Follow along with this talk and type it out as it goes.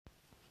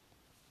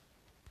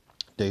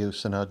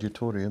Deus in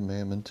adiutorium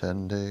meum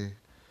intende,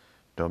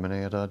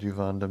 Domine ad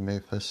adjuvandum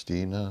me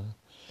festina,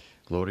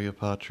 Gloria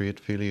Patri et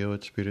Filio et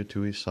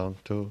Spiritui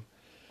Sancto,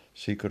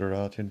 sicut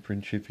erat in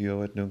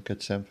principio et nunc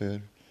et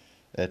semper,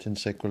 et in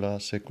saecula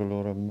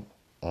saeculorum.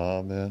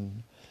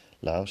 Amen.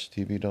 Laus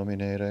tibi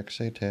Domine rex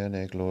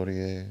aeterne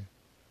gloriae.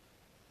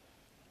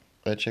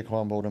 Ecce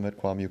quam bonum et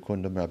quam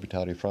iucundum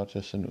habitari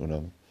fratres in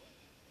unum,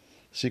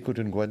 sicut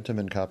unguentum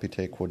in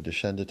capite quod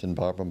descendit in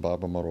barbum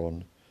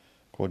barbamoron,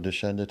 quod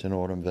descendit in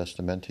orum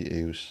vestimenti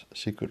eius,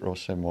 sicut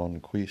rosemon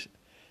qui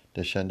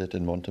descendit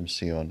in montem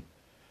Sion,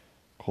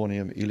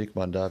 quoniam illic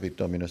mandavit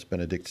Dominus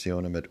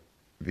benedictionem et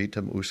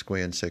vitam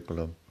usque in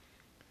saeculum.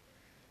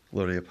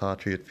 Gloria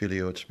Patri et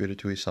Filio et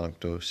Spiritui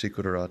Sancto,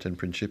 sicut erat in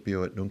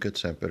principio et nunc et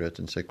semper et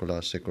in saecula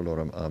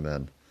saeculorum.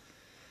 Amen.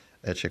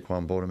 Ecce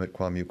quam bonum et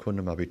quam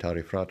iucundum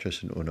habitari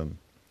fratres in unum,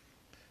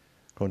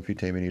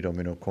 confitemini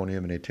Domino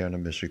quoniam in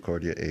aeternam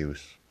misericordia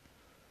eius.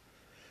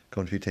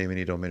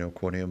 Confitemini Domino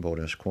quoniam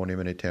bonus, quoniam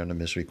in aeternam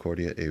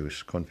misericordia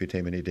eius.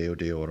 Confitemini Deo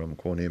Deorum,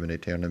 quoniam in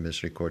aeternam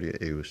misericordia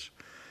eius.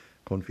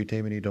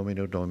 Confitemini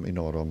Domino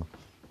Dominorum,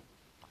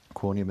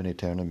 quoniam in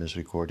aeternam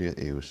misericordia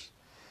eius.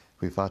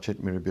 Qui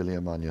facet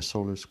mirabilia magna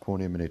solus,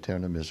 quoniam in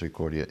aeternam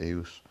misericordia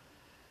eius.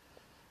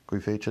 Qui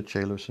fecit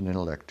celus in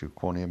intellectu,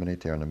 quoniam in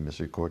aeternam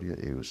misericordia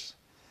eius.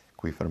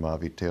 Qui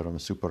firmavit terram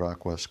super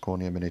aquas,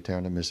 quoniam in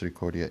aeternam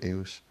misericordia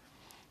eius.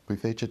 Qui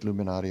fecit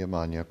luminaria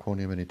magna,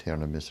 quoniam in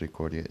aeternam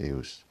misericordia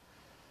eius.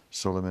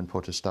 Solum in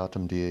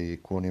potestatem Dei,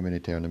 quoniam in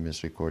aeternam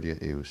misericordia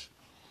eius.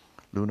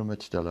 Lunam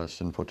et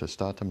stellas in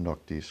potestatem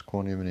noctis,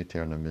 quoniam in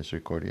aeternam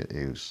misericordia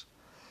eius.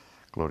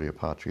 Gloria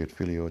Patri et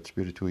Filio et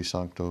Spiritui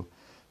Sancto,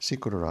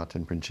 sicut erat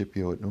in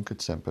principio et nunc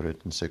et semper et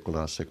in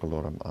saecula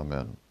saeculorum.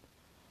 Amen.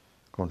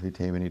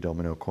 Confitemini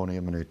Domino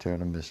quoniam in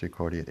aeternam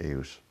misericordia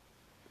eius.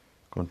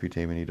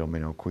 Confitemini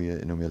Domino quia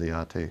in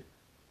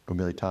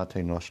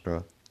humilitate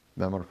nostra,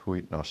 memor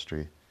fuit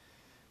nostri,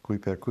 qui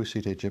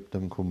percussit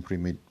Egyptum cum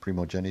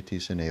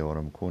primogenitis in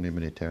eorum, quoniam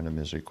in aeternam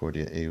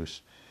misericordia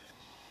eius,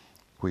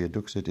 qui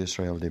adduxit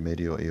Israel de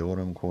medio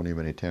eorum, quoniam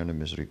in aeternam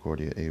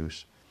misericordia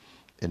eius,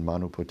 in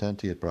manu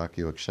potenti et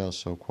brachio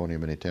excelso,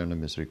 quoniam in aeternam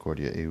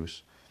misericordia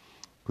eius,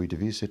 qui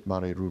divisit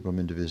mare rubrum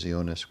in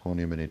divisiones,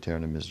 quoniam in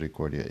aeternam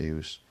misericordia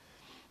eius,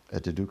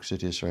 et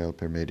deduxit Israel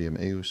per medium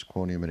eius,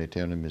 quoniam in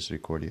aeternam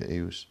misericordia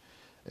eius,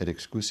 et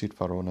excusit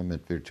Pharaonum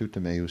et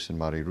virtutem eius in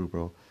mare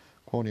rubro,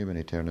 quoniam in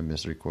aeternam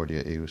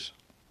misericordia eius,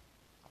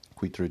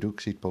 qui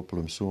traduxit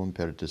populum suum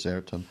per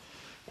desertum,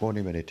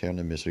 quoniam in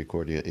aeternam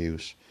misericordia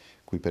eius,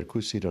 qui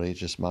percussit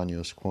reges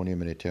magnos,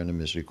 quoniam in aeternam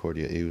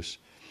misericordia eius,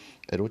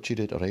 et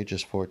occidit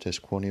reges fortes,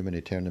 quoniam in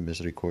aeternam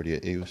misericordia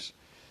eius,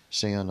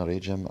 sean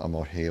regem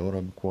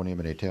amorheorum, quoniam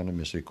in aeternam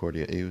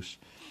misericordia eius,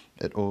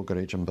 et og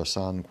regem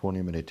Basan,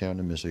 quoniam in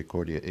aeternam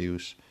misericordia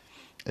eius,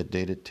 et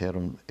dedit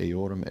terram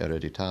eorum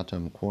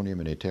hereditatem,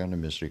 quoniam in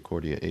aeternam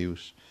misericordia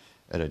eius,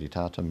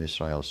 hereditatem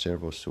Israel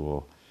servo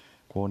suo,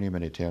 quoniam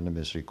in aeternam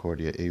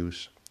misericordia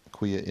eius,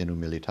 quia in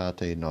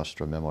humilitate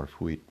nostra memor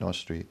fuit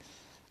nostri,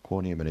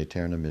 quoniam in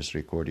aeternam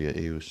misericordia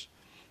eius,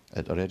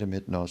 et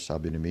redimit nos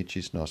ab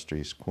inimicis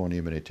nostris,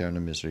 quoniam in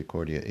aeternam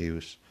misericordia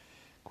eius,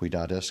 qui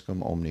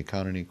dadescum omni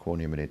canoni,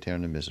 quoniam in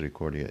aeternam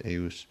misericordia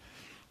eius,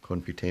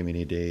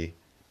 confitemini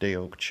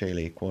Deo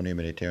celi, quoniam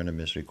in aeternam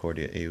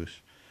misericordia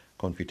eius,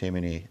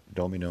 confitemini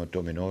Domino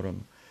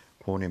Dominorum,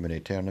 quoniam in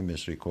aeternam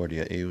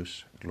misericordia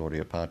eius,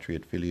 Gloria Patri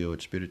et Filio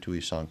et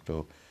Spiritui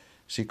Sancto,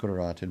 sicut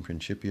erat in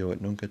principio et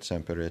nunc et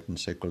semper et in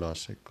saecula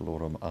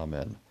saeculorum.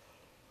 Amen.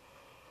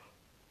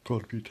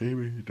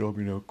 Confitemini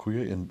Domino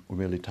quia in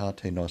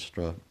humilitate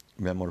nostra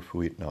memor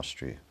fuit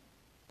nostri.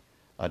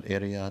 Ad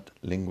ereat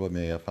lingua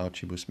mea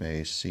faucibus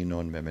meis si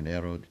non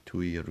meminero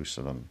tui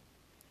Jerusalem.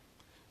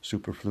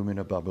 Super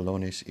flumina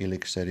Babylonis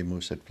illic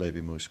sedimus et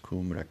flebimus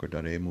cum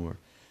recordaremur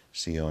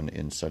Sion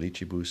in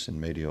salicibus in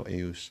medio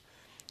eius,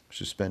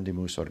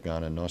 suspendimus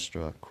organa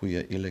nostra,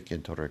 quia illic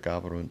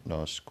interrogavarunt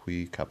nos,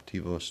 qui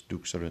captivos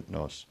duxerunt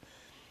nos,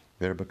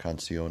 verba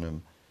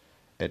cantionem,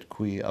 et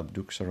qui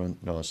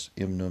abduxerunt nos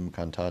hymnum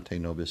cantate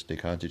nobis de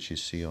canticis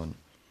Sion,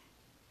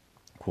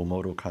 quo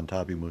modo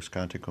cantabimus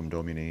canticum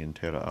Domini in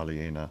terra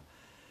aliena,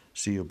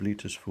 si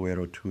oblitus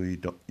fuero tui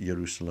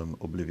Jerusalem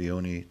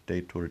oblivioni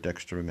detur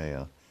dextra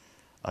mea,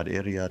 ad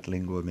ereat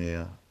lingua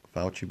mea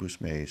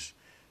faucibus meis,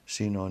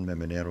 si non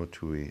meminero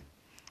tui,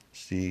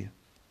 si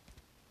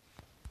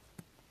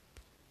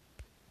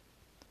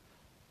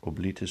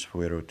oblitus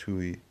fuero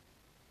tui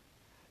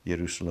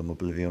Jerusalem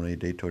oblivione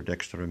detur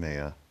dextra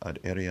mea, ad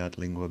ereat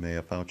lingua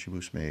mea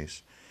faucibus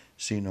meis,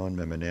 si non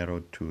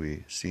meminero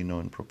tui, si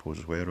non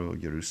proposuero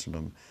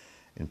Jerusalem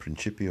in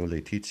principio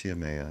laetitia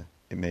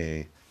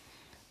meae,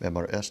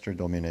 memor ester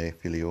Domine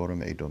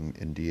filiorum eadum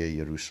in die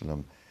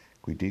Jerusalem,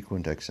 qui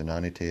dicunt ex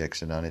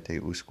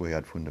inanite usque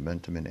ad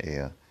fundamentum in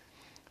ea,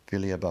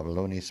 filia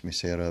Babylonis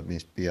misera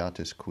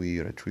beatus qui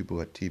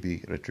retribuat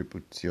tibi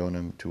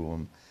retributionem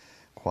tuum,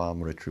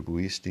 quam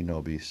retribuisti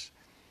nobis,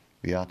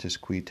 beatus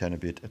qui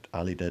tenebit et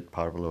alidet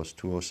parvulos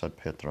tuos ad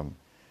Petram,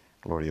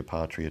 Gloria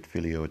Patri et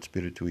Filio et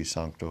Spiritui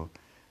Sancto,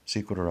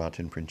 sicut erat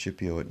in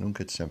principio et nunc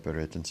et semper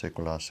et in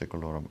saecula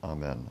saeculorum.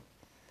 Amen.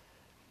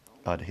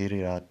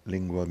 Adheriat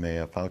lingua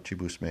mea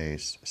faucibus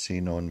meis,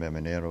 si non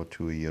meminero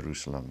tui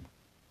Jerusalem.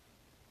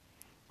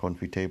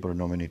 Confitebor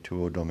nomini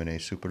tuo, Domine,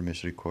 super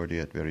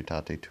misericordia et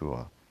veritate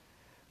tua.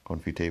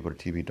 Confitebor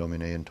tibi,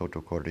 Domine, in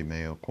toto cordi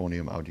meo,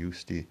 quoniam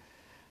audisti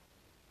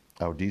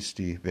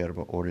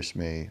verba oris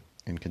mei,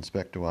 in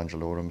conspecto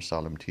angelorum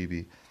salem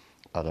tibi,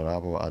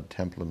 adorabo ad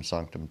templum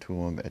sanctum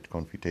tuum et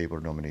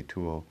confitebor nomini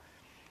tuo,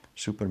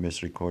 super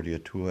misericordia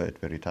tua et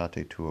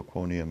veritate tua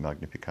quoniam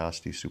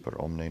magnificasti super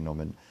omne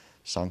nomen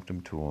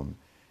sanctum tuum,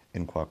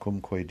 in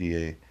quacumque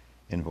die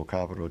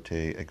invocavero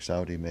te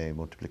exaudi me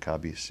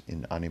multiplicabis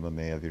in anima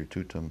mea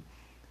virtutum,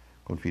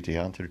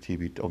 confiteanter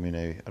tibi,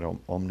 Domine,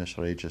 omnes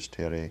reges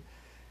terrae,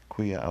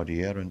 quia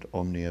audierent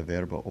omnia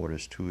verba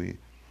oris tui,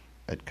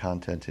 et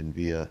cantent in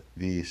via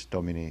viis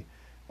Domini,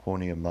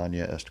 quoniam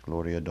magna est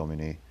gloria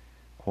Domini,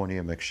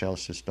 quoniam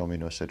excelsis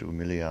Dominus et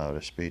humilia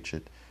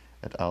respecit,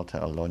 et alta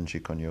allongi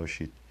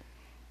cognoscit,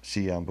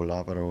 si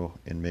ambulavero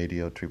in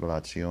medio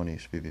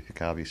tribulationis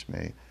vivificabis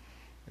me,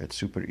 et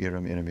super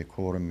iram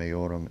inimicorum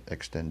meorum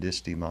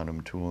extendisti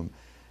manum tuum,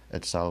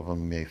 et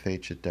salvum me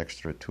fecit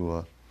dextra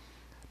tua.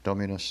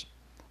 Dominus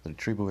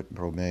retribuit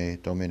pro me,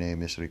 Domine,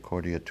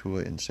 misericordia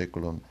tua in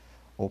saeculum,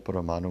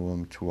 opera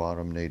manuum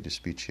tuarum ne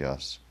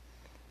despicias.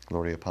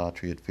 Gloria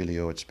Patri et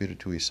Filio et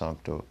Spiritui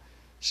Sancto,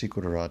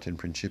 sicut erat in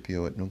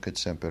principio et nunc et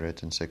semper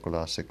et in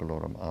saecula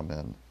saeculorum.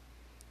 Amen.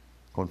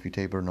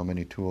 Confitebor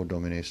nomini tuo,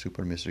 Domine,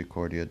 super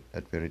misericordia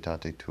et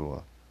veritate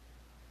tua.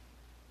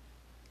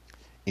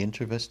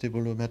 Inter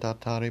vestibulum et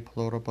altare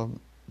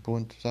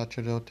plorobunt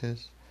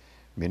sacerdotes,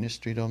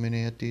 ministri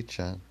Domine et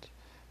dicent,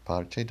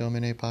 parce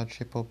Domine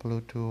pace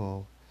popolo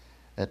tuo,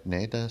 et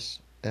nedas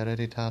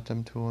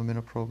hereditatem tuum in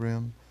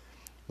opprobrium,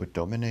 ut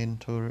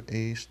dominentur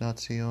eis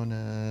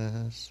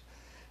nationes.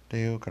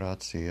 Deo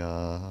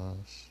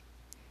gratias.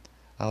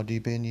 Audi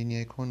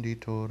benigne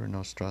conditor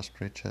nostras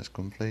preces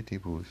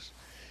completibus,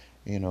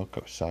 in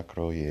hoc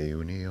sacro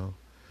iunio,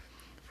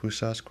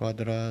 fusas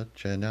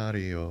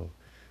quadragenario,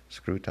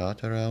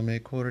 scrutater al me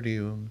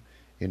cordium,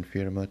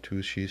 infirma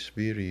tusis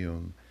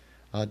virium,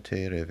 ad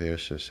te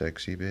reversus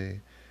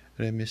exibe,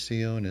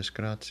 remissiones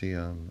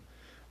gratiam,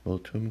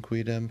 multum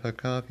quidem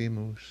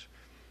peccavimus,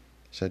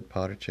 sed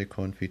parce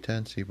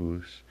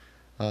confitensibus,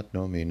 ad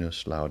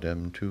nominus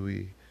laudem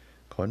tui,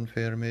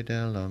 conferme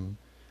delam,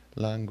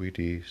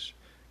 languidis,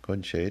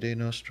 concede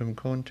nostrum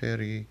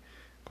conteri,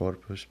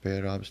 corpus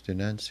per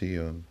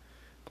abstinentium,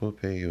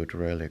 culpe ut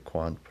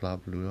reliquant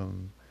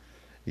plabluum,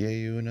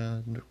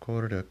 una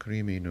corda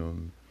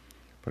criminum,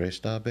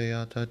 presta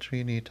beata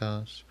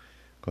trinitas,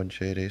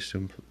 concede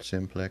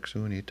simplex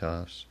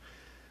unitas,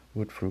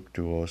 ut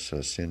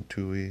fructuosa sint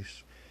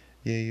tuis,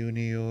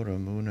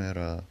 uniorum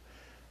unera.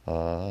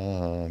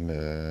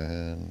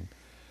 Amen.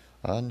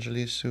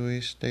 Angelis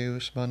suis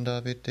Deus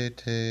mandavit de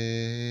te,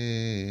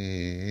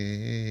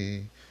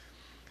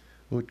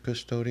 ut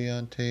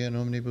custodiante in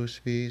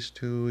omnibus viis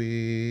tuis.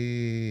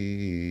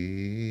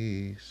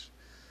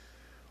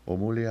 O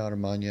muliar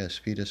magna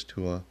est fides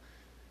tua,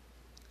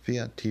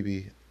 fiat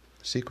tibi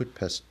sicut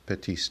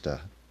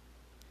petista.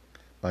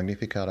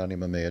 Magnificat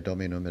anima mea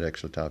Dominum et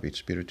exultavit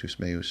spiritus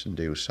meus in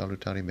Deus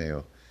salutari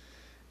meo,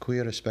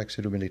 quia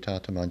respexit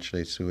humilitatem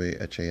angelae sue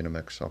ecce inum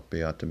ex hoc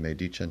beatum me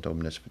dicent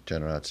omnes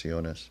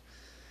generationes,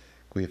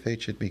 quia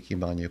fecit mihi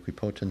magna qui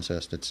potens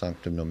est et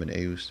sanctum nomen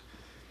eius,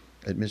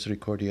 et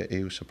misericordia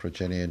eius a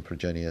progenie in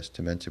progenies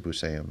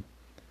tementibus eum.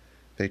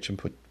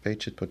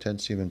 Fecit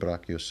potentium in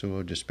brachio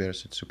suo,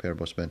 dispersit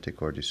superbos mente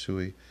cordis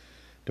sui,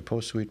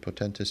 deposuit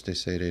potentis de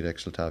sede et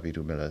exultavit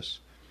humiles,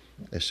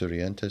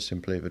 esurientes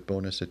implevit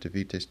bonus et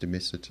vites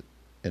demissit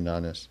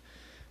inanes,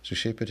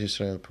 suscepit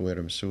Israel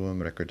puerum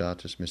suum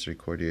recordatus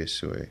misericordiae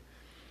sue.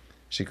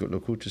 Sicut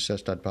locutus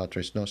est ad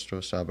Patres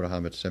nostros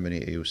Abraham et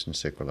semini eius in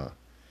saecula.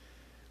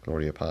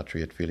 Gloria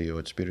Patri et Filio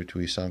et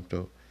Spiritui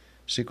Sancto,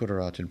 sicut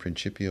erat in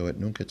principio et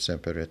nunc et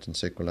semper et in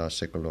saecula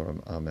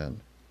saeculorum.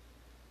 Amen.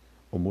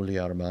 O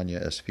muliar magna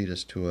est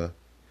fides tua,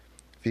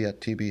 fiat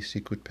tibi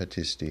sicut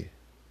petisti.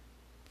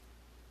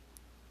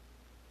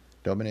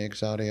 Domine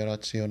exaudi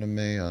rationem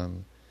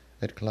meam,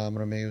 et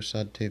clamor meus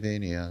ad te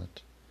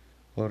veniat.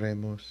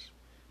 Oremus,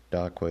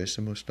 da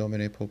quaesimus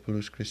Domine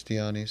populus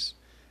Christianis,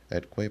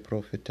 et quae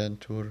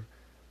profitentur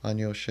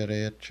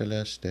agnoscere et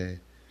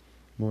celeste,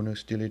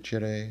 munus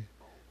diligere,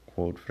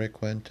 quod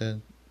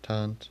frequentant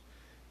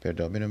per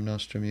Dominum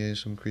nostrum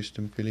Iesum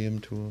Christum Filium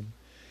tuum,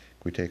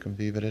 qui tecum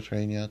vivit et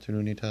regnat in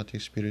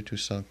unitate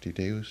Spiritus Sancti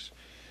Deus,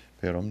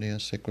 per omnia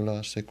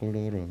saecula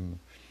saeculorum.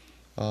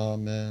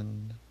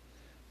 Amen.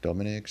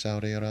 Domine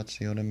exaudi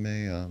rationem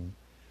meam,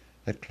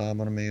 et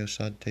clamor meus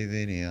ad te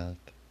veniat.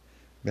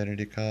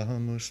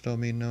 Benedicamus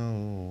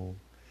Domino,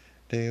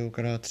 Deo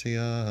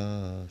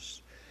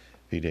gratias.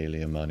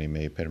 Fidelium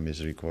anime per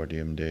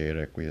misericordium Dei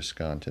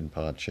requiescant in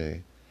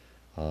pace.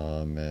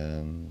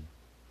 Amen.